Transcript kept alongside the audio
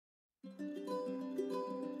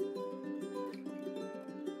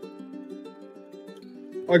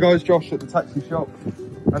Hi guys, Josh at the taxi shop.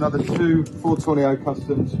 Another 2 Ford Tourneo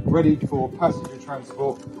Customs ready for passenger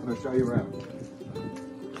transport. I'm going to show you around.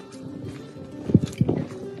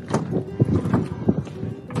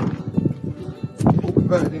 All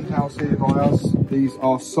converted in-house here by us. These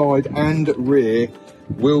are side and rear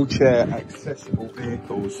wheelchair accessible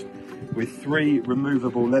vehicles with 3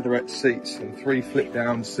 removable leatherette seats and 3 flip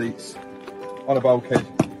down seats on a bulkhead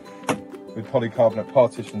with polycarbonate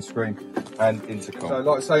partition screen and intercom. So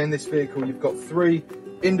like I say, in this vehicle you've got 3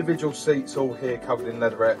 individual seats all here covered in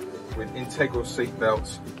leatherette with integral seat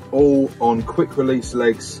belts, all on quick release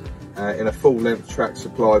legs in a full length track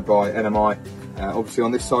supplied by NMI. Obviously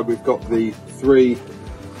on this side we've got the 3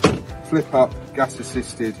 flip up gas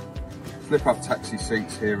assisted flip up taxi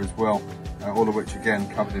seats here as well, all of which again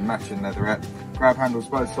covered in matching leatherette. Grab handles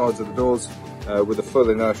both sides of the doors with a full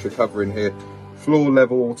inertia covering here. Floor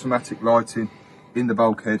level automatic lighting in the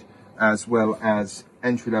bulkhead, as well as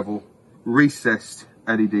entry level recessed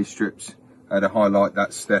LED strips to highlight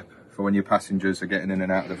that step for when your passengers are getting in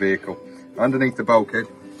and out of the vehicle. Underneath the bulkhead,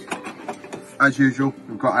 as usual,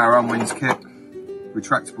 we've got our unwinds kit,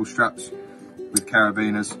 retractable straps with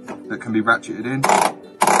carabiners that can be ratcheted in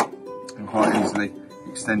and quite easily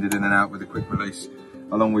extended in and out with a quick release,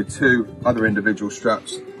 along with 2 other individual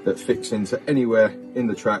straps that fix into anywhere in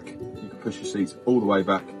the track. You can push your seats all the way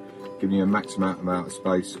back, giving you a maximum amount of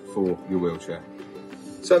space for your wheelchair.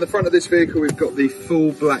 So at the front of this vehicle we've got the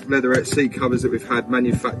full black leatherette seat covers that we've had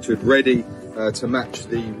manufactured ready to match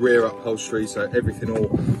the rear upholstery, so everything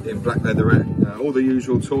all in black leatherette. All the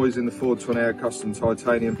usual toys in the Ford Tourneo Custom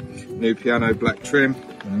titanium, new piano black trim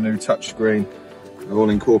and a new touchscreen, all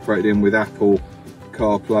incorporated in with Apple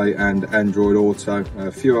CarPlay and Android Auto.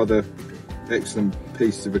 A few other excellent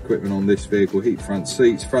pieces of equipment on this vehicle: heat front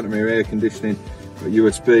seats, front and rear air conditioning,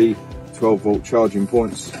 USB 12-volt charging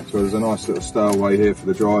points, so there's a nice little stowaway here for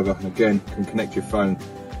the driver, and again can connect your phone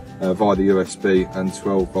via the USB and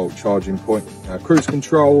 12-volt charging point. Cruise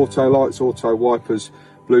control, auto lights, auto wipers,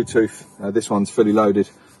 Bluetooth. This one's fully loaded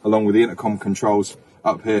along with the intercom controls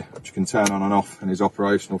up here, which you can turn on and off, and is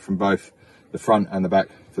operational from both the front and the back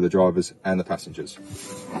for the drivers and the passengers.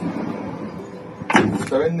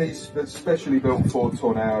 So in these specially built Ford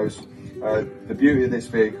Tourneos, the beauty of this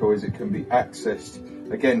vehicle is it can be accessed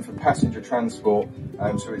again for passenger transport,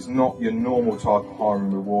 so it's not your normal type of hire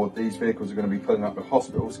and reward. These vehicles are going to be pulling up at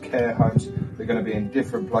hospitals, care homes. They're going to be in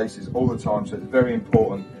different places all the time, so it's very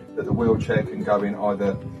important that the wheelchair can go in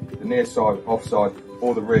either the near side, offside,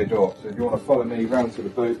 or the rear door. So if you want to follow me round to the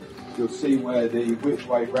boot, you'll see where the which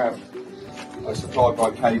way ramp are supplied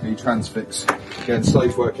by KB Transfix. Again,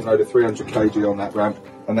 safe working load of 300 kg on that ramp,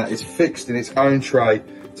 and that is fixed in its own tray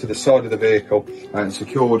to the side of the vehicle and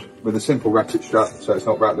secured with a simple ratchet strap, so it's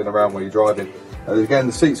not rattling around while you're driving. Again,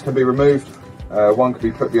 the seats can be removed, one can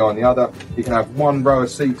be put behind the other. You can have 1 row of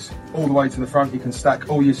seats all the way to the front. You can stack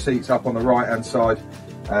all your seats up on the right hand side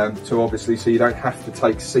to obviously, so you don't have to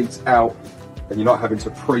take seats out and you're not having to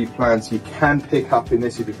pre-plan. So you can pick up in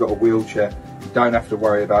this if you've got a wheelchair. You don't have to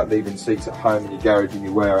worry about leaving seats at home in your garage, in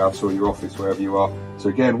your warehouse or your office, wherever you are. So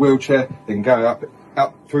again, wheelchair, they can go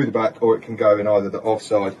up through the back, or it can go in either the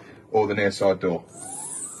offside or the near side door.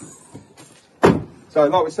 So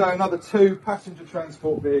like we say, another 2 passenger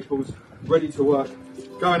transport vehicles ready to work,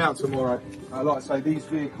 going out tomorrow. Like I say, these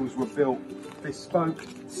vehicles were built bespoke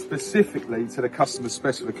specifically to the customer's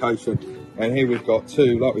specification, and here we've got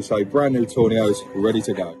 2, like we say, brand new Tourneos ready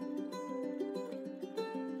to go.